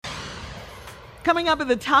Coming up at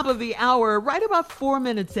the top of the hour, right about 4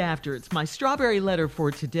 minutes after, it's my strawberry letter for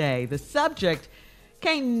today. The subject,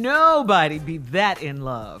 can't nobody be that in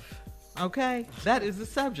love. Okay? That is the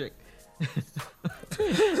subject.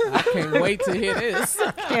 I can't wait to hear this.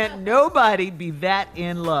 Can't nobody be that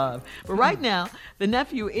in love. But right now, the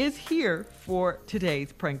nephew is here for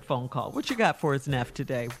today's prank phone call. What you got for us, Neff,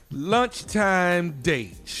 today? Lunchtime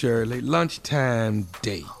date, Shirley. Lunchtime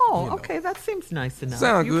date. Oh, okay. That seems nice enough.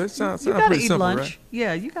 Sound good. Sound you gotta pretty eat simple, lunch. right?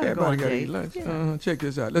 Yeah, you gotta go on Everybody gotta date. eat lunch. Yeah. Check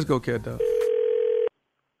this out. Let's go, cat dog.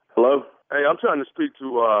 Hello? Hey, I'm trying to speak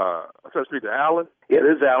to Alan. Yeah,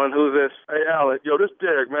 this is Alan. Who's this? Hey, Alan. Yo, this is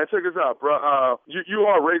Derek, man. Check this out, bro. You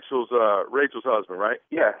are Rachel's husband, right?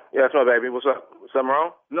 Yeah, that's my baby. What's up? Something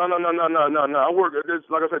wrong? No. I work.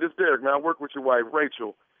 Like I said, this is Derek, man. I work with your wife,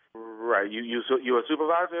 Rachel. Right. You a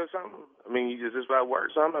supervisor or something? I mean, is this about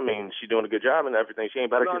work or something? I mean, she doing a good job and everything. She ain't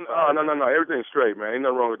about to get fired. No. Everything's straight, man. Ain't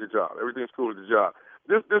nothing wrong with the job. Everything's cool with the job.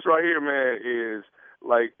 This right here, man, is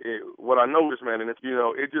what I noticed, man, and it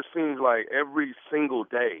just seems like every single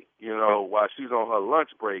day, while she's on her lunch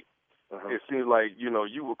break, it seems like you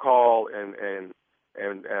would call and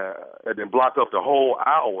then block up the whole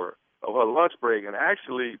hour of her lunch break, and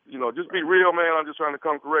actually, just be real, man. I'm just trying to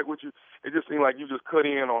come correct with you. It just seemed like you just cut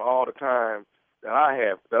in on all the time that I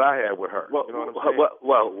have with her. Well, you know what I'm saying?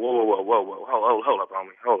 Whoa, hold up,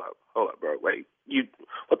 homie, hold up, bro. Wait,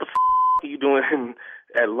 what the are you doing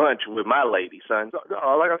at lunch with my lady, son?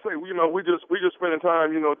 Like I say, we just spending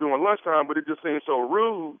time, doing lunchtime, but it just seems so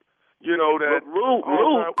rude, that rude.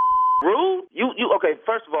 You okay?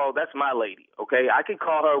 First of all, that's my lady. Okay, I can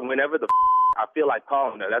call her whenever I feel like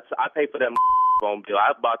calling her. I pay for that phone bill.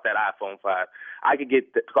 I bought that iPhone 5. I could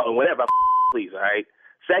get call her whenever I please. All right.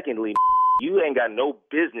 Secondly, you ain't got no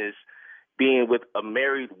business being with a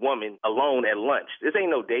married woman alone at lunch. This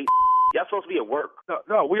ain't no date. Y'all supposed to be at work.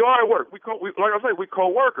 No, we are at work. We like I say, we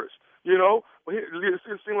co-workers, But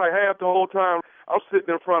it seemed like half the whole time I'm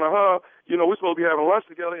sitting in front of her, we're supposed to be having lunch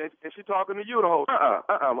together, and she talking to you the whole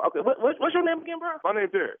time. Okay, what's your name again, bro? My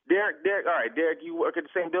name's Derek. Derek, all right, Derek, you work at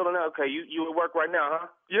the same building now? Okay, you at work right now,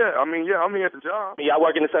 huh? Yeah, I'm here at the job. Y'all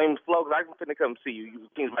work in the same floor? Because I'm finna come see you.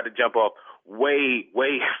 You seems about to jump off way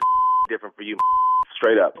different for you,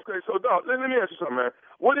 straight up. Okay, so, dog, let me ask you something, man.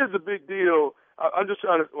 What is the big deal? I'm just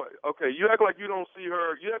trying to. Okay, you act like you don't see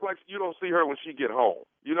her. You act like you don't see her when she get home.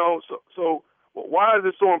 So why is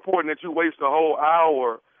it so important that you waste a whole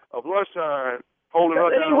hour of lunchtime holding her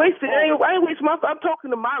down? I ain't wasting my. I'm talking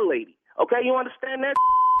to my lady. Okay, you understand that?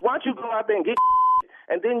 Why don't you go out there and get,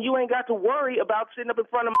 and then you ain't got to worry about sitting up in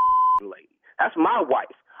front of my lady. That's my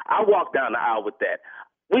wife. I walk down the aisle with that.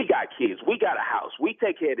 We got kids. We got a house. We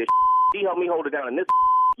take care of this. She helped me hold it down. And this,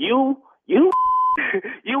 you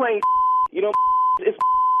ain't. It's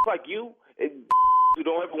like you who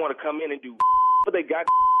don't ever want to come in and do, but they got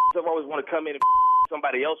always want to come in and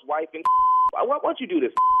somebody else's wife. And why don't you do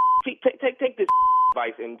this? Take this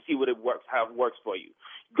advice and see how it works for you.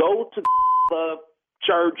 Go to club,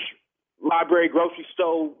 church, library, grocery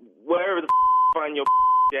store, wherever the find your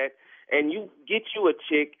at, and you get you a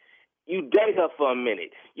chick. You date her for a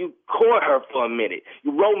minute. You court her for a minute.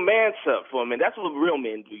 You romance her for a minute. That's what real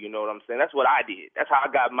men do. You know what I'm saying? That's what I did. That's how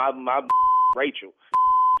I got my Rachel.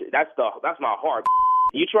 That's my heart.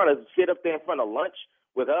 You trying to sit up there in front of lunch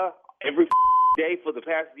with her every day for the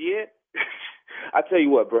past year? I tell you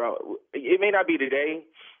what, bro. It may not be today.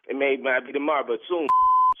 It may not be tomorrow, but soon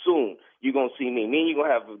you're gonna see me. Me and you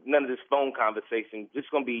gonna have none of this phone conversation. It's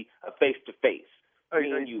gonna be a face to face. Hey,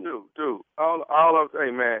 dude.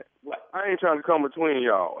 Hey, man. What? I ain't trying to come between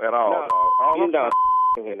y'all at all. No, you're not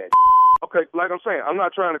in that. Okay, like I'm saying, I'm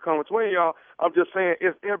not trying to come between y'all. I'm just saying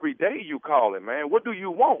it's every day you calling, man. What do you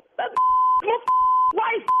want? That's your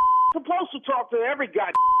wife supposed to talk to every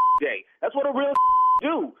day. That's what a real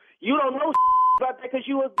do. You don't know about that because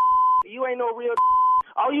you ain't no real.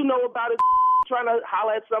 All you know about is trying to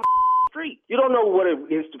holler at some street. You don't know what it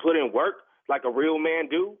is to put in work like a real man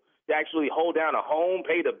do. To actually hold down a home,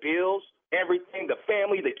 pay the bills, everything, the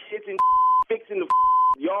family, the kids, and fixing the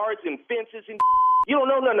yards and fences. And you don't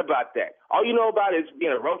know nothing about that. All you know about is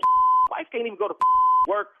being a roach. Wife can't even go to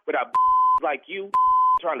work without like you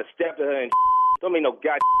trying to step to her and don't make no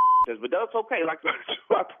sense. But that's okay. Like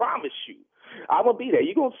I promise you, I'm gonna be there.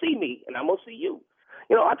 You're gonna see me, and I'm gonna see you.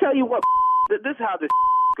 I tell you what. This is how this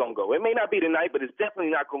gonna go. It may not be tonight, but it's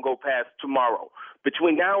definitely not gonna go past tomorrow.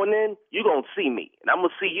 Between now and then, you're gonna see me, and I'm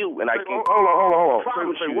gonna see you, and I can hold on.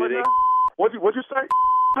 promise say, you what that. What'd you say?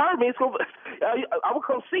 Heard me? It's gonna. I will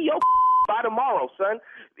come see your by tomorrow, son.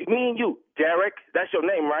 Me and you, Derek. That's your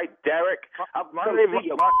name, right, Derek? My name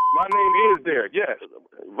is Derek. Yes.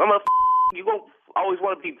 You gonna always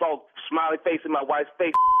want to be both smiley face in my wife's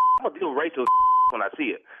face. I'm going to deal with Rachel when I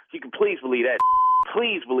see her. You can please believe that.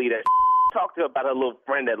 Please believe that. Talk to her about her little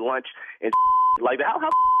friend at lunch and like that. How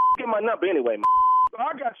get my number anyway, man?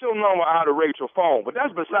 I got your number out of Rachel's phone, but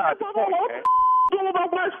that's besides the point, man. Doing my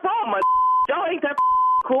wife's phone, man. Y'all ain't that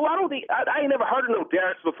cool. I don't think I ain't never heard of no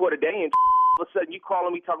Derricks before today, and all of a sudden you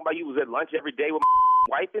calling me talking about you was at lunch every day with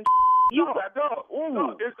my wife and you.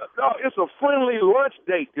 It's a friendly lunch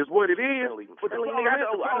date, is what it is. Friendly, nigga, I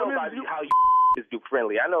know about how you is do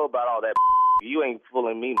friendly. I know about all that. You ain't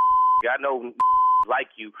fooling me. I know like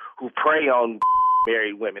you who prey on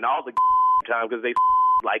married women all the time because they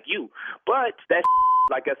like you. But that,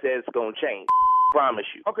 like I said, it's gonna change. Promise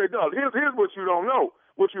you. Okay, Doug. Here's what you don't know.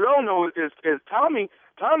 What you don't know is Tommy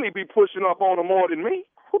be pushing up on her more than me.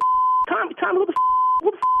 Tommy, who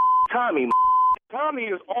the Tommy? Tommy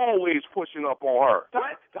is always pushing up on her.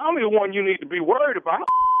 What? Tommy the one you need to be worried about.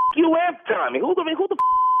 You and Tommy. Who the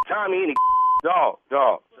Tommy any? Dog.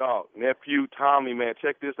 Nephew Tommy, man.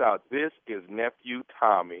 Check this out. This is Nephew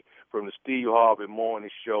Tommy from the Steve Harvey Morning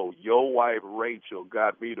Show. Your wife Rachel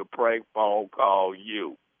got me to prank phone call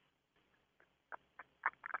you.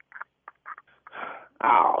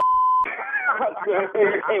 Oh,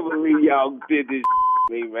 I can't believe y'all did this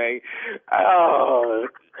to me, man. Oh,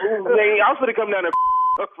 man, I'm gonna come down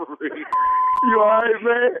there for real. You all right,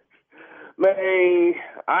 man? Man,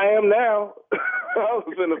 I am now. I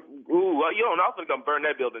was gonna, you don't know, I was gonna come burn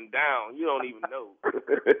that building down. You don't even know.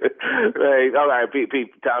 Hey, all right, Pete,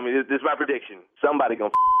 Tommy, this is my prediction. Somebody gonna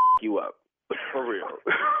you up. For real.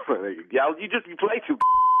 Y'all, you play too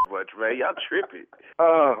much, man. Y'all tripping.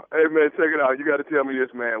 Hey, man, check it out. You got to tell me this,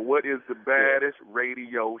 man. What is the baddest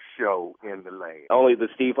radio show in the land? Only the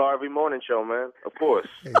Steve Harvey Morning Show, man. Of course.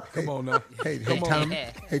 Hey, come on now.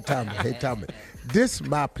 Hey, Tommy. This is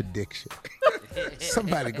my prediction.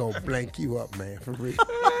 Somebody gonna blank you up, man, for real.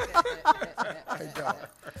 Hey, dog.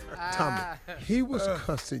 Tommy, he was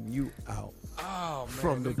cussing you out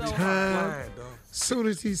from the time, soon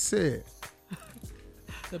as he said,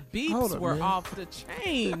 the beeps were off the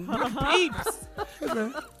chain. The beeps. hey,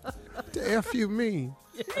 man, the F you mean?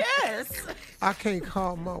 Yes. I can't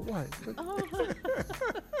call my wife.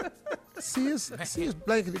 See, it's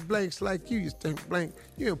blankety blanks like you. You think blank.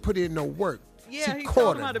 You didn't put in no work. Yeah, he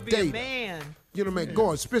told him how to be a man. You know what I mean?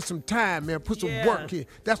 Go and spend some time, man. Put some work in.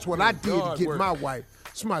 That's what I did to get my wife.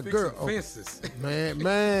 It's my girl. Fences. Man,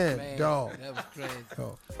 dog. That was crazy.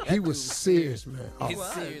 Dog. He was serious, man. He's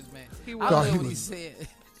serious, man. He I love what he said.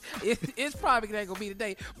 It's probably ain't gonna be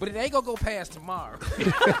today, but it ain't gonna go past tomorrow.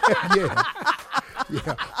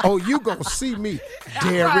 Yeah. Oh, you gonna see me,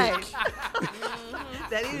 Derek? Right.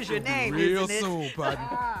 That is your name, Real isn't it? soon,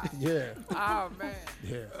 partner. Yeah. Oh man.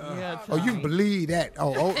 Yeah. Oh, you believe that?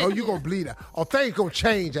 Oh, you gonna believe that? Oh, things gonna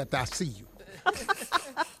change after I see you.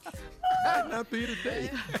 Might not be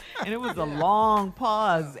today. And it was a long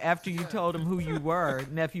pause after you told him who you were,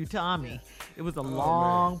 Nephew Tommy. It was a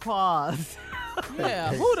long pause.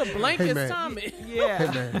 Yeah, who the blank is man. Tommy? Yeah. Hey,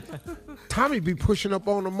 man. Tommy be pushing up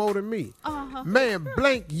on him more than me. Man,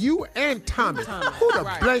 blank you and Tommy. Who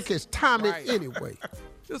the blank is Tommy anyway?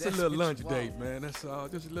 Just a little lunch date, man. That's all.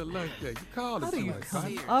 Just a little lunch date. You call it How do you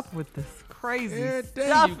something. come up with this crazy Every day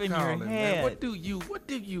stuff you in your calling, head? man. What do you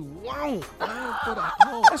want, man? For the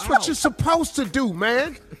whole That's what you're supposed to do,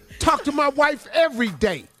 man. Talk to my wife every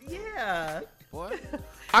day. Yeah. Boy.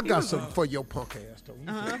 I got something for your punk ass, though.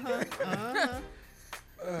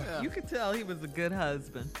 You could tell he was a good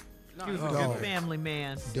husband. He was a Dog. good family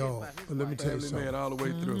man. Dog, but let me tell you family something. man all the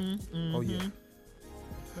way through. Oh, yeah.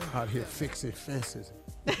 Out here fixing fences.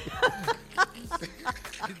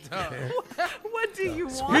 What do you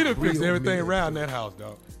He want? done fixed Real everything men. around that house,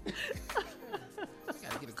 dog.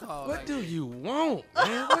 Gotta get a call. What do you want,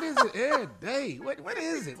 man? What is it every day? What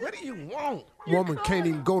is it? What do you want? Woman can't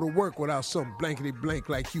even go to work without some blankety blank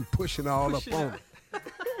like you pushing all up on it.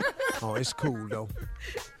 Oh, it's cool, though.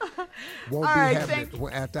 Won't All be right, having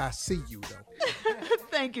it after I see you, though.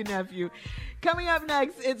 Thank you, nephew. Coming up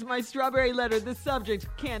next, it's my strawberry letter. The subject,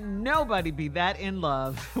 can nobody be that in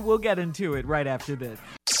love? We'll get into it right after this.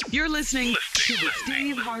 You're listening to the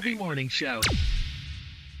Steve Harvey Morning Show.